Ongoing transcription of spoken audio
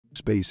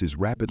space is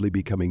rapidly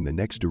becoming the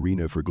next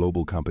arena for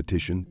global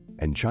competition,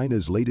 and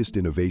China's latest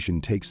innovation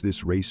takes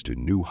this race to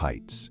new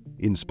heights.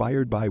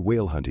 Inspired by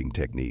whale hunting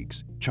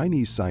techniques,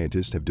 Chinese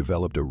scientists have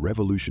developed a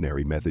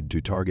revolutionary method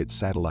to target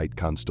satellite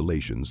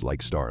constellations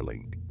like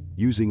Starlink.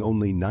 Using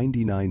only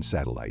 99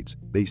 satellites,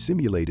 they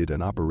simulated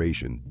an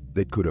operation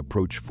that could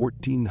approach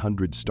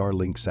 1,400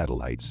 Starlink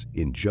satellites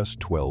in just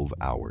 12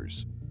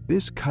 hours.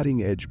 This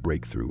cutting-edge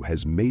breakthrough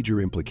has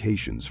major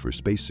implications for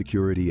space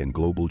security and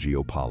global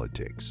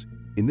geopolitics.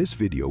 In this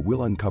video,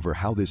 we'll uncover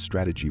how this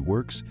strategy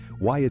works,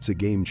 why it's a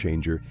game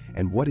changer,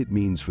 and what it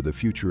means for the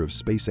future of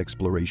space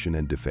exploration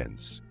and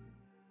defense.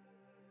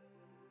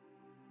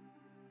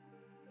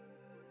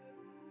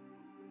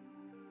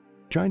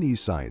 Chinese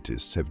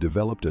scientists have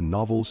developed a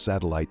novel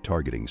satellite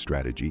targeting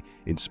strategy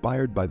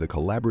inspired by the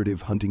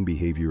collaborative hunting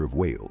behavior of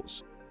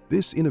whales.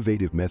 This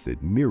innovative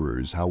method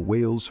mirrors how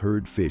whales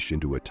herd fish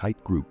into a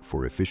tight group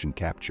for efficient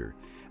capture,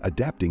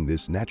 adapting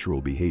this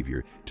natural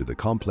behavior to the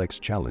complex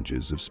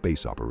challenges of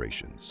space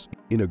operations.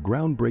 In a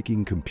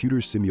groundbreaking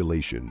computer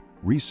simulation,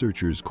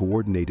 researchers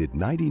coordinated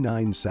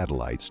 99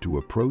 satellites to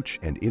approach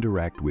and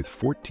interact with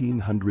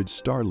 1,400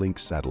 Starlink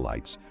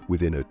satellites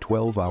within a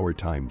 12-hour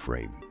time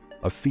frame,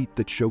 a feat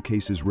that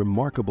showcases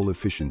remarkable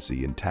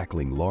efficiency in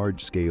tackling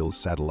large-scale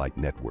satellite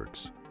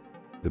networks.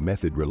 The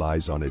method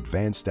relies on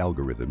advanced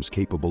algorithms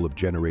capable of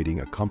generating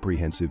a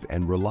comprehensive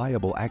and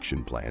reliable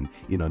action plan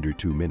in under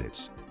 2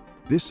 minutes.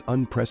 This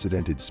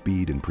unprecedented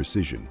speed and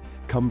precision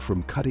come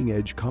from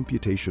cutting-edge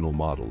computational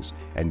models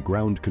and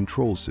ground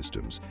control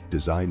systems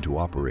designed to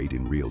operate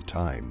in real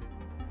time.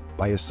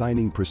 By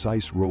assigning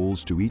precise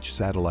roles to each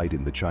satellite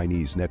in the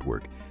Chinese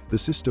network, the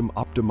system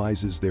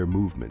optimizes their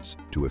movements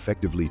to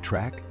effectively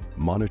track,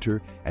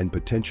 monitor, and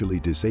potentially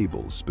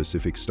disable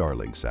specific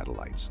Starlink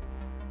satellites.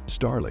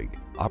 Starlink,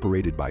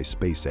 operated by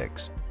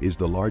SpaceX, is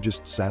the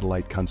largest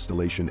satellite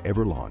constellation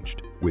ever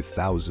launched, with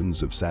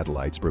thousands of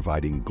satellites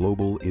providing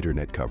global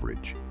internet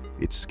coverage.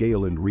 Its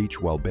scale and reach,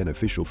 while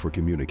beneficial for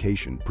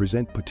communication,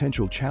 present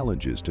potential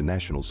challenges to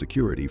national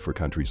security for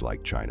countries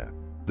like China.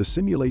 The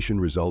simulation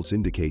results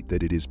indicate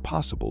that it is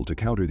possible to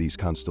counter these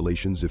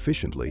constellations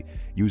efficiently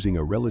using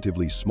a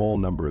relatively small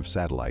number of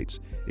satellites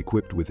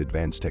equipped with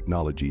advanced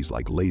technologies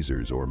like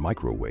lasers or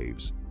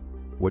microwaves.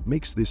 What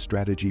makes this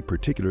strategy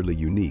particularly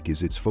unique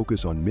is its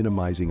focus on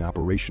minimizing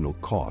operational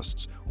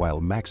costs while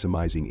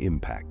maximizing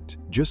impact.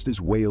 Just as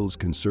whales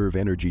conserve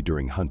energy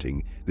during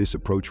hunting, this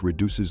approach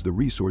reduces the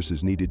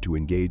resources needed to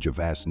engage a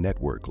vast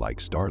network like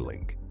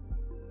Starlink.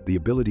 The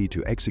ability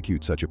to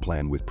execute such a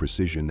plan with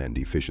precision and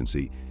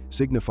efficiency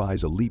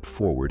signifies a leap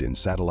forward in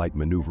satellite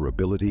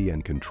maneuverability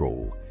and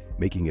control,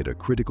 making it a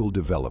critical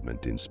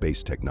development in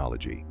space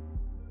technology.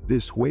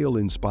 This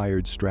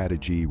whale-inspired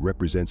strategy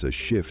represents a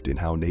shift in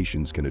how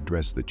nations can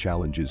address the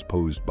challenges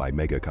posed by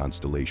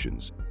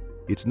mega-constellations.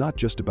 It's not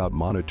just about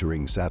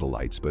monitoring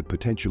satellites, but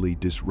potentially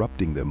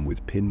disrupting them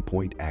with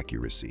pinpoint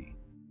accuracy.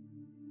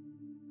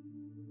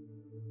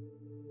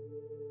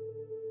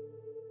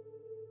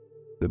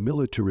 The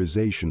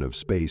militarization of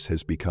space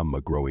has become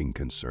a growing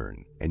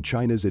concern, and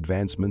China's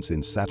advancements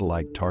in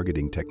satellite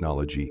targeting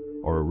technology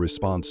are a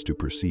response to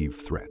perceived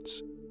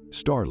threats.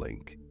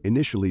 Starlink,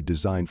 initially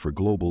designed for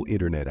global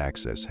internet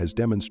access, has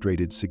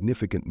demonstrated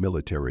significant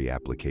military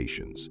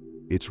applications.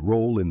 Its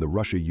role in the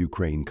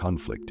Russia-Ukraine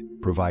conflict,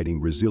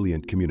 providing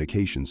resilient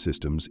communication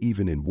systems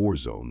even in war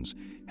zones,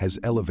 has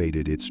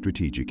elevated its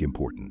strategic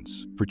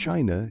importance. For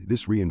China,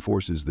 this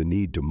reinforces the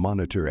need to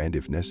monitor and,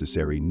 if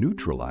necessary,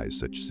 neutralize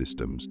such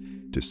systems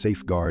to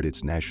safeguard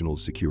its national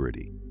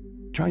security.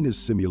 China's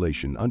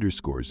simulation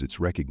underscores its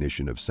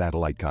recognition of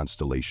satellite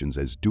constellations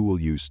as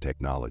dual-use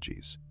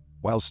technologies.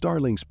 While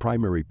Starlink's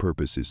primary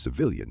purpose is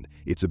civilian,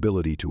 its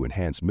ability to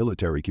enhance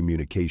military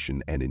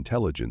communication and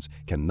intelligence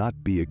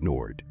cannot be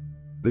ignored.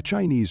 The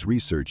Chinese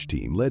research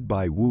team, led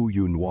by Wu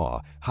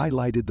Yunhua,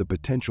 highlighted the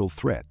potential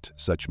threat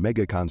such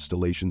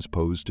mega-constellations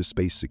pose to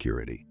space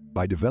security.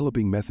 By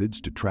developing methods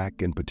to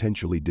track and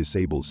potentially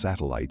disable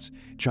satellites,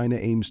 China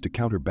aims to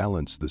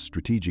counterbalance the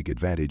strategic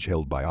advantage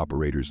held by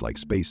operators like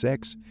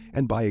SpaceX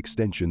and, by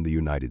extension, the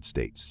United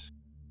States.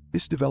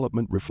 This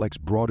development reflects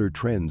broader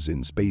trends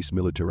in space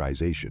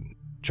militarization.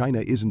 China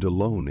isn't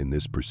alone in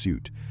this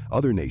pursuit.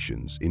 Other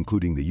nations,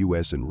 including the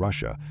US and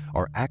Russia,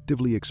 are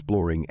actively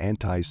exploring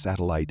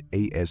anti-satellite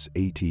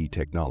ASAT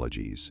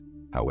technologies.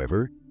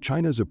 However,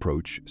 China's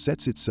approach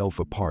sets itself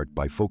apart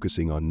by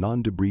focusing on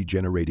non-debris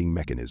generating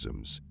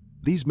mechanisms.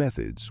 These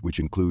methods, which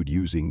include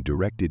using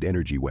directed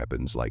energy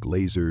weapons like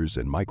lasers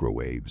and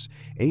microwaves,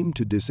 aim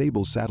to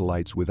disable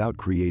satellites without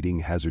creating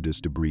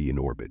hazardous debris in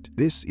orbit.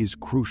 This is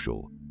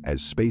crucial,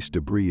 as space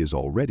debris is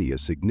already a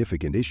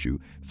significant issue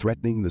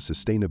threatening the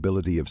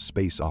sustainability of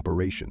space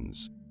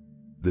operations.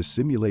 The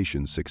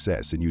simulation's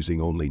success in using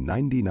only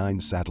 99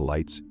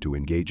 satellites to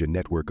engage a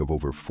network of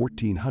over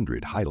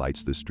 1,400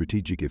 highlights the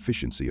strategic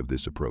efficiency of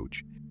this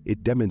approach.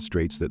 It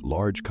demonstrates that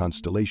large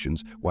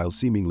constellations, while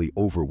seemingly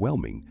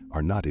overwhelming,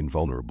 are not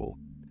invulnerable.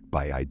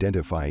 By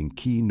identifying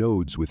key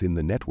nodes within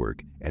the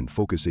network and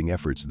focusing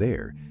efforts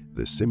there,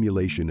 the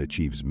simulation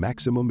achieves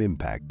maximum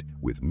impact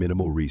with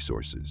minimal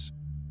resources.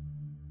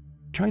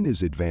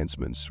 China's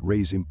advancements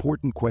raise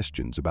important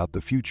questions about the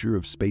future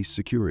of space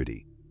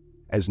security.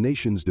 As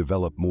nations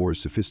develop more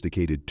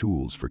sophisticated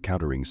tools for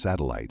countering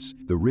satellites,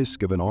 the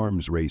risk of an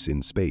arms race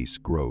in space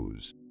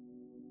grows.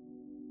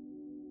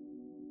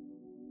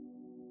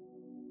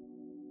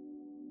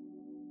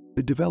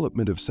 The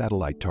development of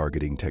satellite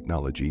targeting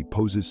technology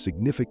poses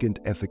significant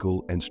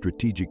ethical and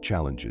strategic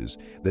challenges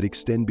that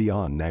extend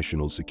beyond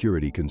national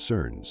security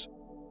concerns.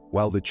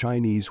 While the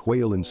Chinese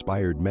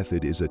whale-inspired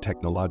method is a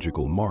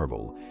technological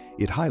marvel,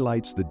 it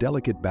highlights the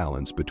delicate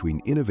balance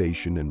between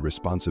innovation and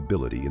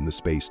responsibility in the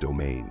space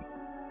domain.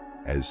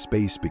 As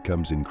space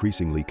becomes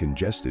increasingly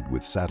congested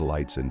with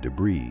satellites and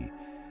debris,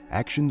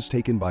 actions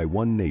taken by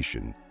one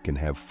nation can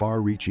have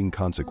far-reaching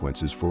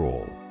consequences for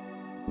all.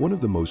 One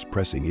of the most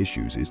pressing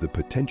issues is the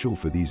potential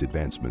for these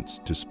advancements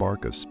to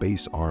spark a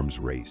space arms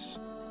race.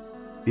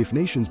 If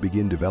nations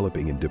begin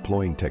developing and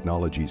deploying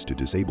technologies to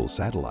disable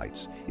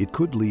satellites, it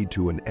could lead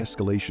to an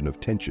escalation of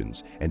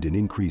tensions and an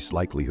increased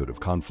likelihood of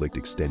conflict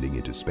extending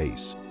into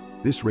space.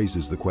 This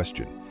raises the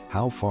question,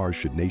 how far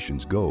should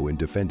nations go in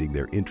defending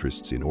their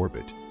interests in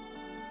orbit?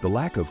 The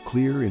lack of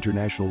clear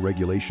international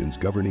regulations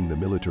governing the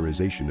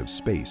militarization of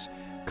space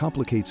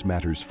complicates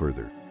matters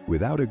further.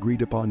 Without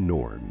agreed-upon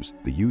norms,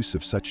 the use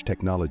of such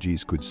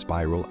technologies could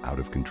spiral out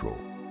of control.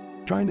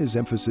 China's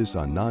emphasis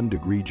on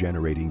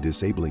non-degree-generating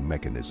disabling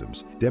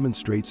mechanisms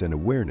demonstrates an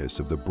awareness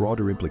of the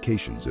broader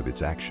implications of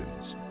its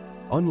actions.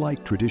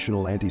 Unlike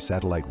traditional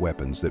anti-satellite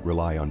weapons that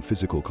rely on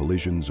physical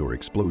collisions or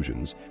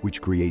explosions,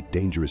 which create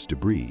dangerous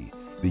debris,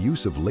 the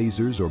use of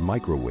lasers or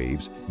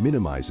microwaves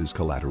minimizes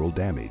collateral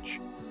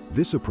damage.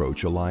 This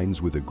approach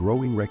aligns with a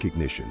growing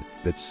recognition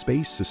that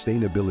space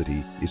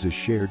sustainability is a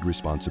shared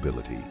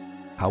responsibility.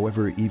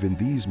 However, even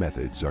these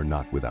methods are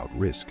not without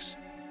risks.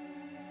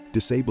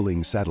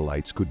 Disabling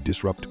satellites could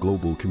disrupt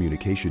global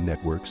communication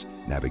networks,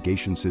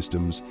 navigation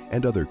systems,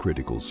 and other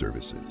critical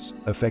services,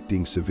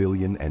 affecting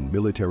civilian and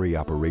military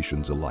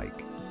operations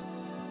alike.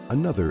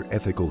 Another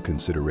ethical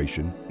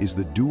consideration is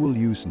the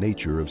dual-use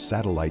nature of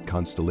satellite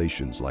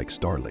constellations like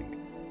Starlink.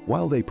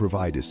 While they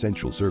provide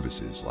essential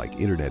services like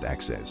internet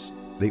access,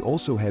 they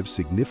also have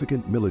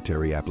significant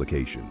military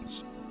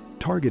applications.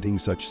 Targeting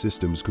such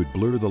systems could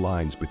blur the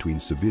lines between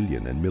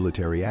civilian and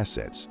military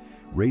assets,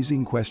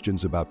 raising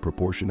questions about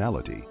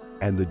proportionality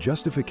and the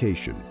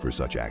justification for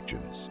such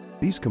actions.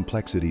 These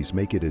complexities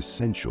make it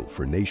essential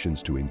for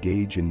nations to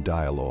engage in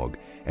dialogue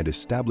and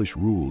establish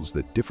rules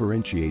that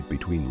differentiate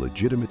between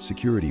legitimate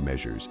security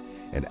measures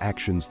and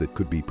actions that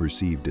could be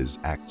perceived as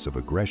acts of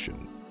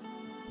aggression.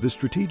 The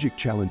strategic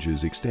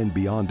challenges extend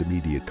beyond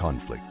immediate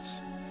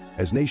conflicts.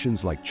 As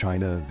nations like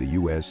China, the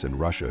US, and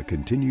Russia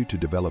continue to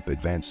develop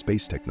advanced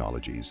space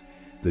technologies,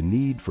 the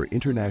need for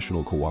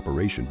international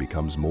cooperation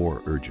becomes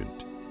more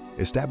urgent.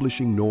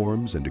 Establishing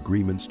norms and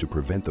agreements to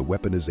prevent the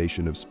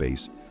weaponization of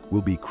space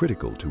will be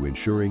critical to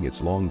ensuring its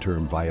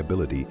long-term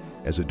viability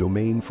as a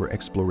domain for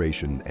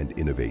exploration and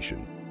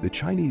innovation. The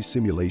Chinese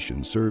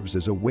simulation serves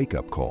as a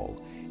wake-up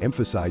call,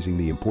 emphasizing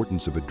the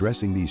importance of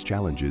addressing these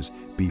challenges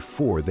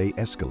before they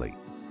escalate.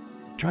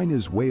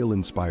 China's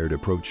whale-inspired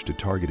approach to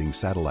targeting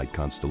satellite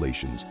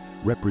constellations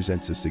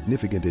represents a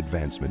significant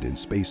advancement in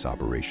space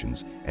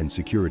operations and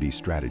security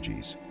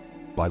strategies.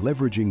 By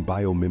leveraging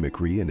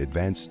biomimicry and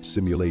advanced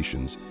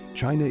simulations,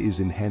 China is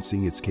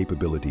enhancing its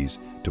capabilities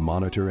to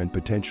monitor and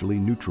potentially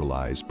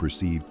neutralize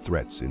perceived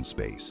threats in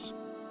space.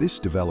 This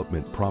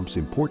development prompts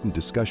important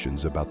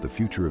discussions about the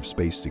future of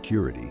space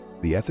security,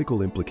 the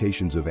ethical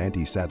implications of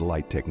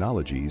anti-satellite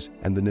technologies,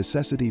 and the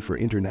necessity for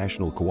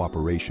international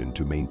cooperation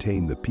to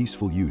maintain the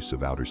peaceful use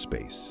of outer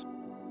space.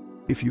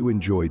 If you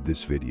enjoyed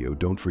this video,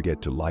 don't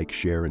forget to like,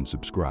 share, and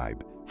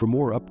subscribe for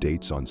more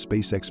updates on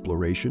space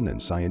exploration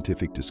and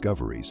scientific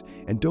discoveries,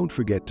 and don't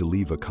forget to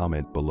leave a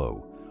comment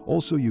below.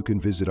 Also, you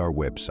can visit our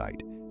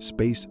website,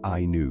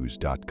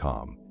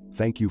 SpaceEyeNews.com.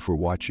 Thank you for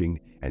watching,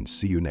 and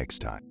see you next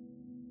time.